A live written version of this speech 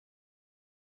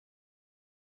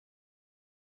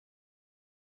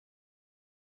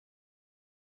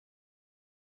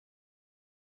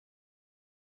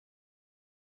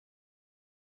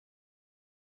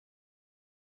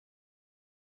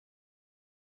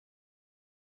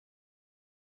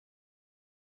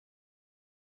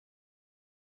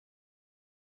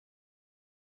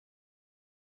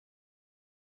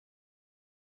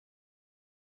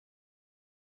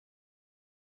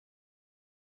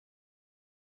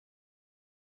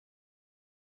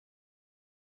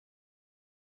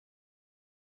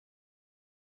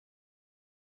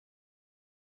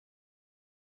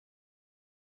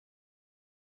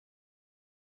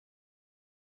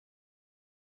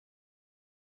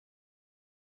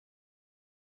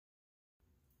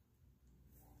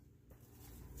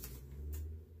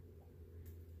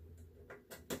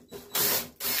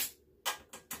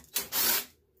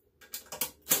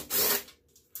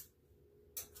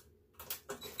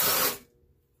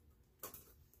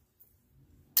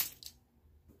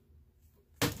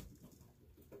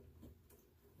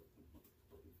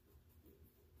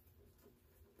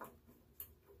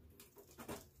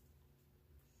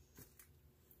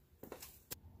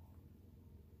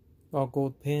All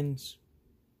gold pins.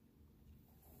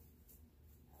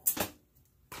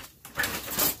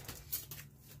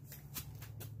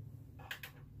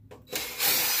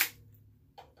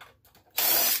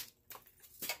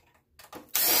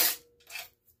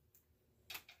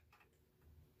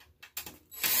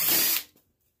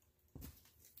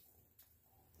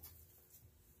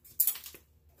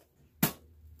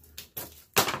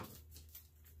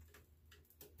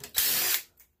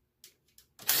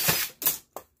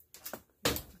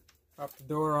 Pop the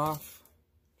door off,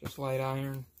 just light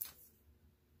iron.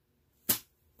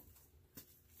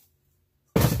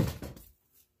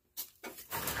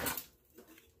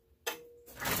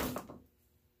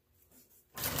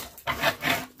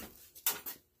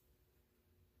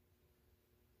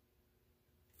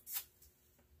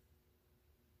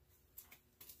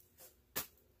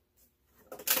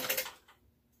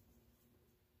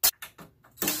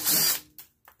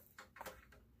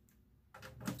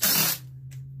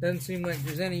 Doesn't seem like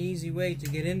there's any easy way to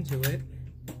get into it.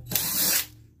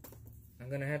 I'm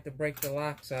gonna have to break the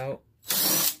locks out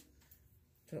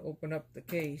to open up the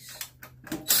case.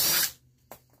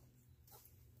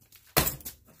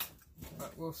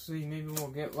 But we'll see, maybe we'll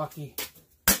get lucky.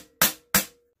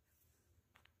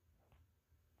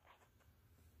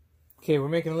 Okay, we're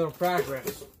making a little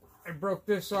progress. I broke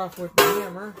this off with the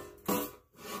hammer.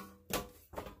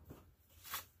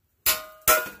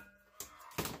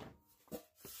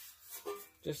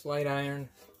 Just light iron.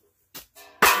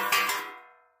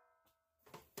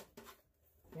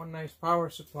 One nice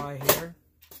power supply here.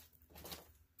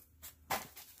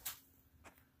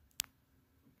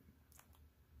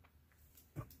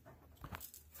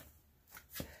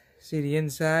 See the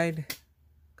inside?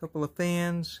 A couple of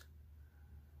fans.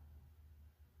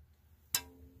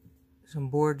 Some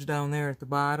boards down there at the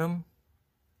bottom.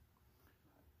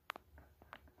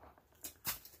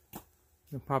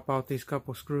 We'll pop out these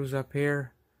couple screws up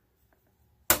here.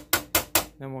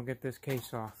 Then we'll get this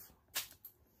case off.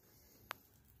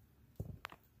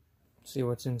 See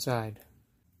what's inside.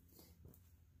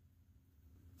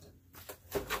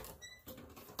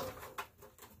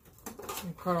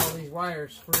 And cut all these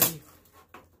wires free.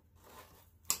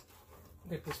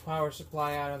 Get this power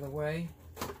supply out of the way.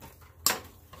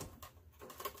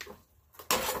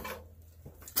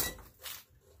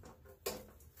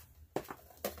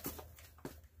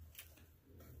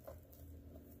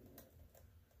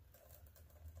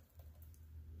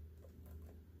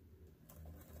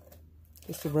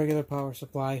 Just a regular power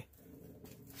supply.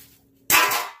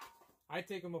 I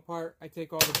take them apart. I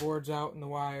take all the boards out and the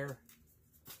wire,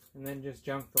 and then just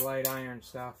junk the light iron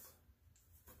stuff.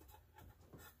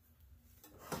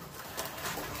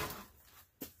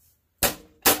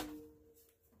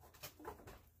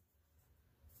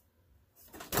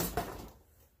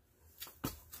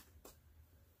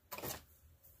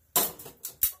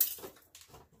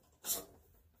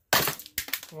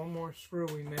 One more screw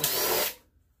we missed.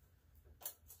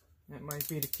 That might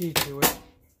be the key to it.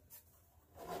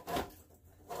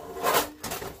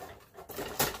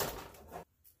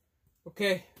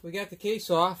 Okay, we got the case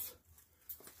off.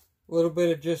 A little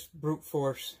bit of just brute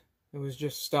force. It was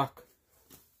just stuck.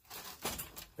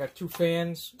 Got two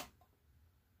fans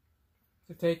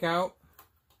to take out.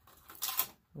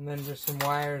 And then just some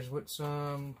wires with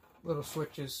some little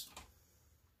switches.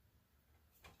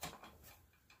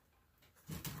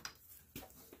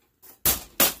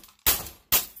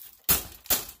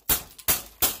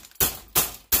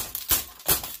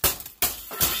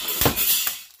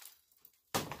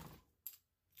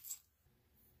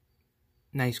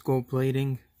 Nice gold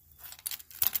plating.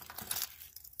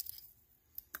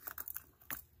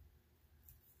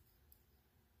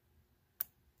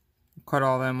 Cut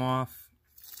all them off.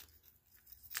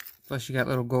 Plus you got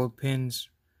little gold pins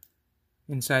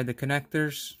inside the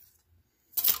connectors.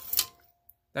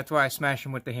 That's why I smash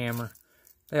them with the hammer.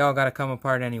 They all got to come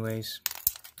apart anyways.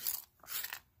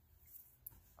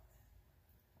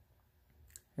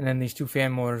 And then these two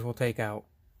fan motors we'll take out.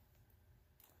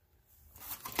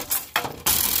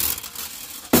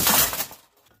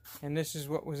 And this is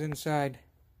what was inside.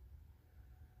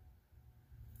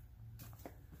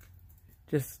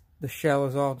 Just the shell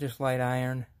is all just light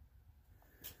iron.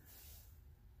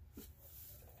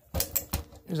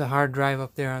 There's a hard drive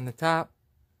up there on the top.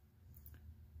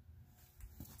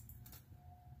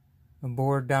 A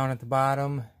board down at the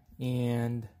bottom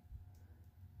and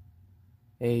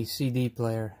a CD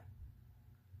player.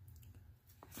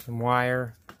 Some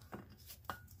wire.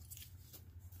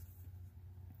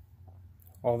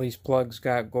 All these plugs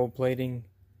got gold plating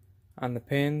on the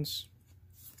pins.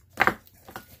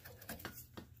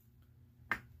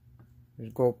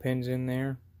 There's gold pins in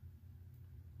there.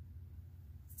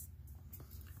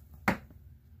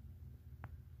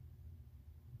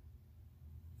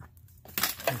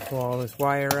 Pull all this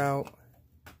wire out.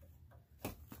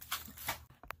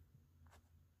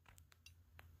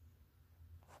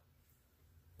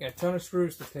 Got a ton of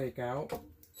screws to take out.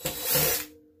 Just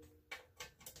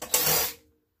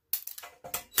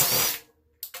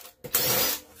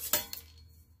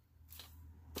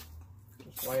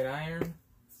white iron.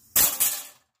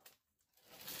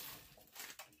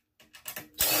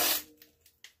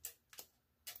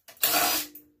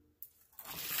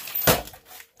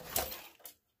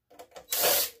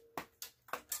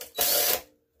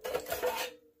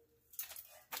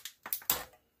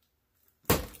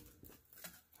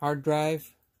 Hard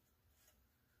drive.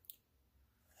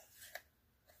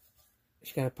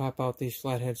 Just gotta pop out these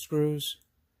flathead screws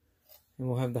and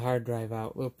we'll have the hard drive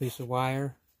out. Little piece of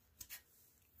wire.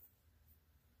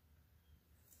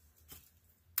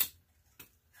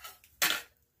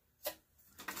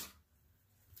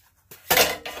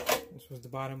 This was the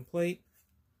bottom plate.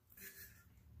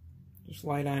 Just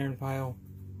light iron pile.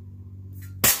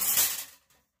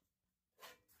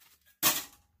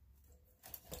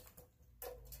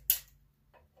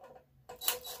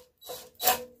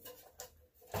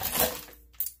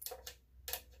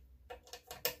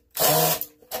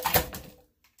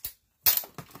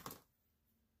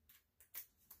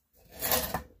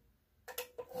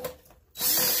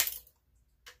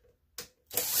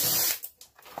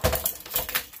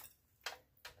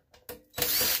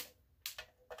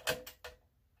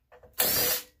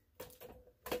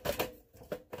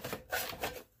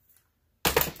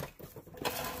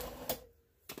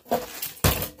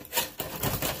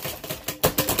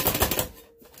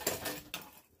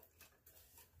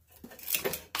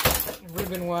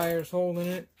 Ribbon wires holding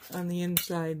it on the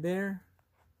inside there.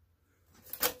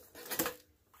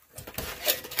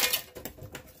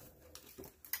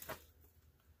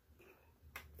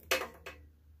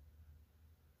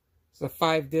 It's a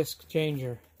 5-disc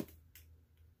changer.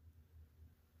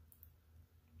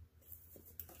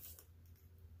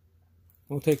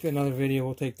 We'll take another video,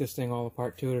 we'll take this thing all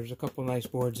apart too. There's a couple nice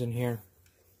boards in here.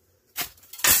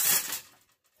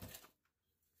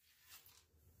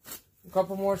 A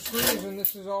couple more screws and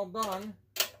this is all done.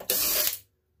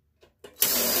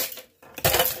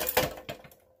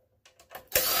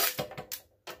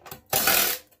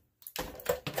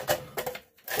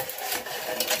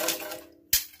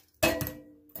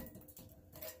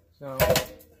 So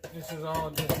this is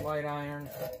all just light iron.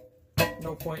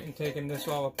 No point in taking this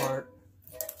all apart.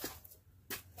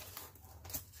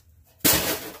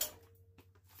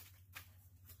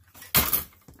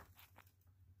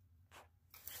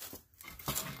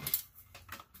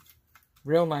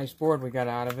 Real nice board we got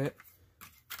out of it.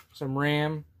 Some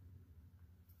RAM.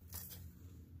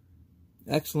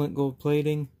 Excellent gold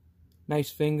plating. Nice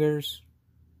fingers.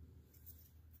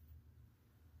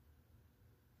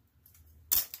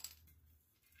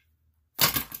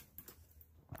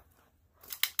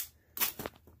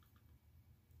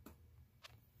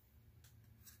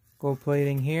 Gold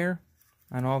plating here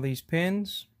on all these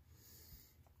pins.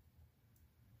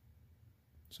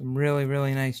 Some really,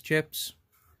 really nice chips.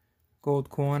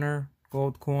 Gold corner,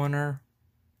 gold corner.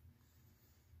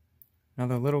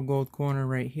 Another little gold corner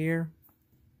right here.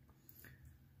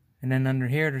 And then under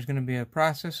here there's going to be a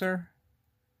processor.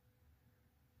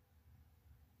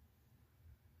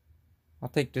 I'll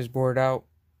take this board out.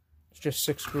 It's just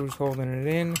 6 screws holding it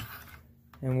in.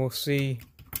 And we'll see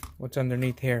what's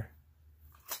underneath here.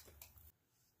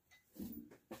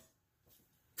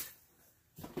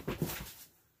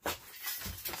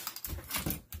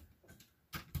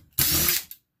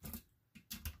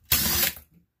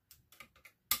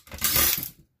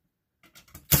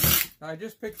 I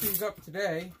just picked these up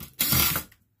today.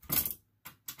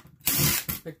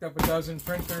 Picked up a dozen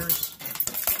printers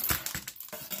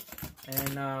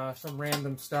and some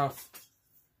random stuff.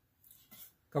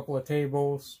 A couple of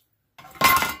tables.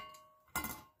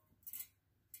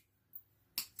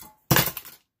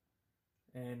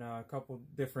 And a couple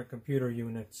different computer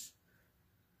units.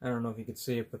 I don't know if you can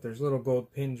see it, but there's little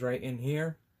gold pins right in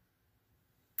here.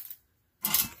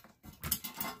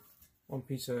 One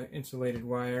piece of insulated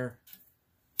wire.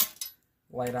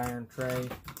 Light iron tray.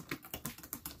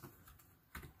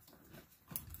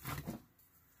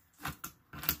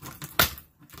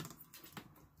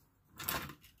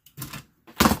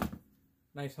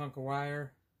 Nice hunk of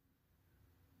wire.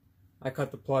 I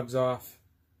cut the plugs off.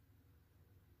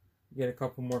 Get a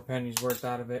couple more pennies worth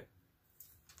out of it.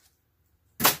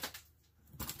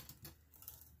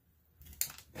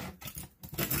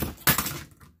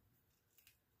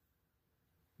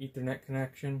 Ethernet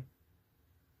connection.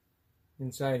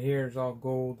 Inside here is all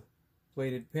gold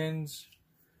plated pins,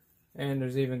 and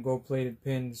there's even gold plated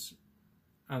pins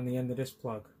on the end of this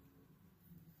plug.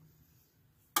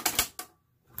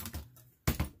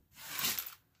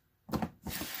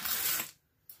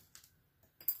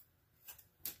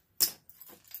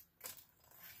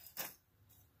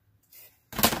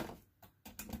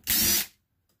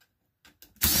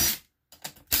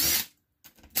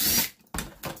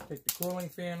 Take the cooling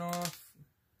fan off.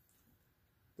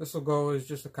 This will go as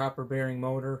just a copper bearing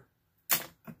motor.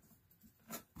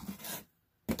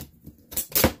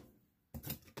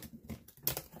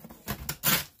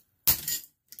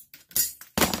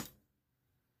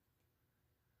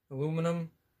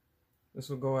 Aluminum. This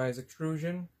will go as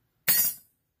extrusion.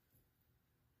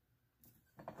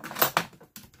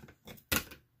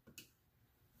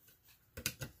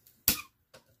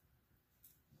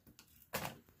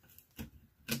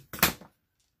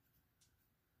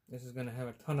 This is going to have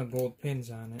a ton of gold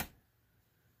pins on it.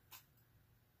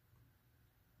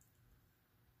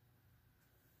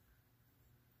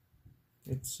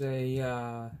 It's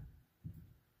a,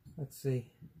 let's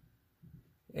see,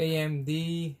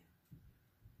 AMD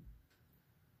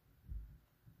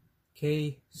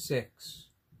K6.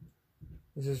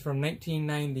 This is from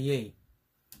 1998.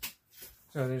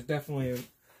 So there's definitely a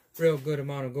real good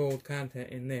amount of gold content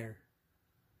in there.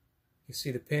 You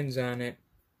see the pins on it.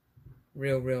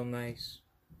 Real nice.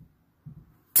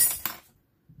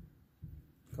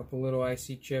 Couple little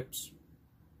IC chips.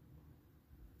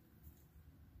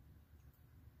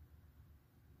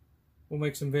 We'll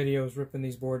make some videos ripping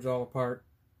these boards all apart.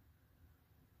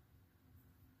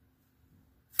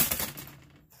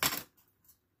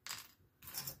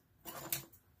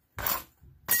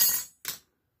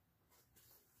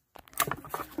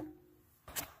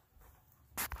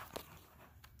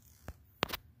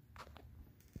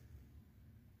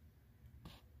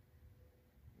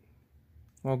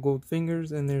 All gold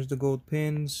fingers, and there's the gold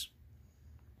pins.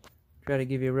 Try to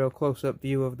give you a real close-up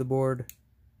view of the board.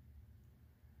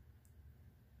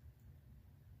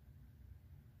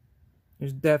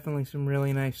 There's definitely some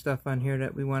really nice stuff on here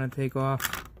that we want to take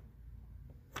off.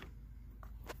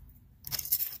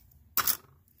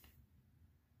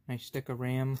 Nice stick of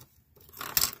RAM.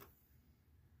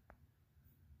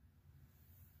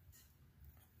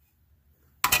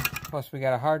 Plus we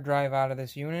got a hard drive out of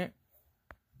this unit.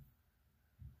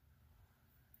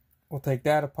 We'll take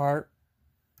that apart.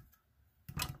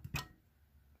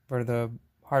 For the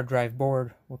hard drive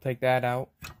board, we'll take that out.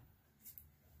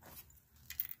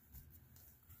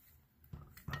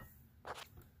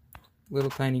 Little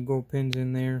tiny gold pins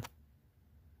in there.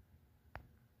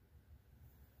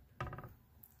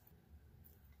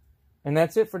 And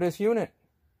that's it for this unit.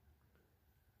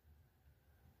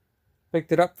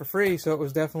 Picked it up for free, so it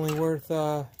was definitely worth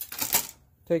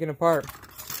taking apart.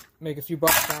 Make a few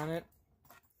bucks on it.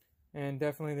 And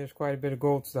definitely there's quite a bit of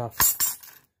gold stuff.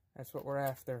 That's what we're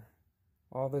after.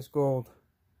 All this gold.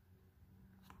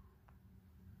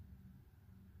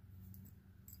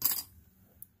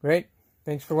 Great.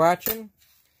 Thanks for watching.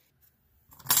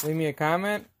 Leave me a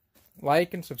comment,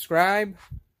 like, and subscribe.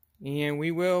 And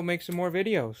we will make some more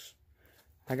videos.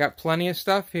 I got plenty of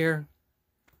stuff here.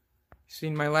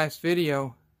 Seen my last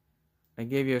video. I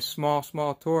gave you a small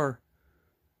tour.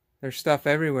 There's stuff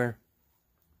everywhere.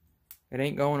 It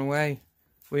ain't going away.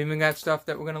 We even got stuff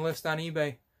that we're going to list on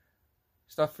eBay.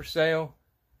 Stuff for sale.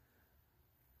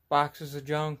 Boxes of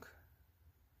junk.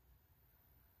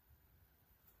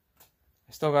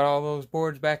 I still got all those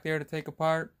boards back there to take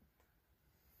apart.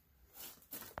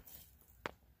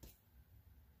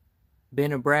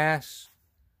 Bin of brass.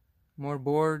 More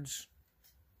boards.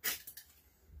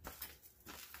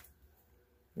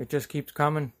 It just keeps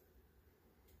coming.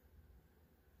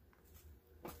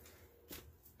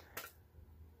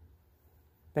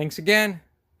 Thanks again.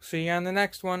 See you on the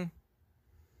next one.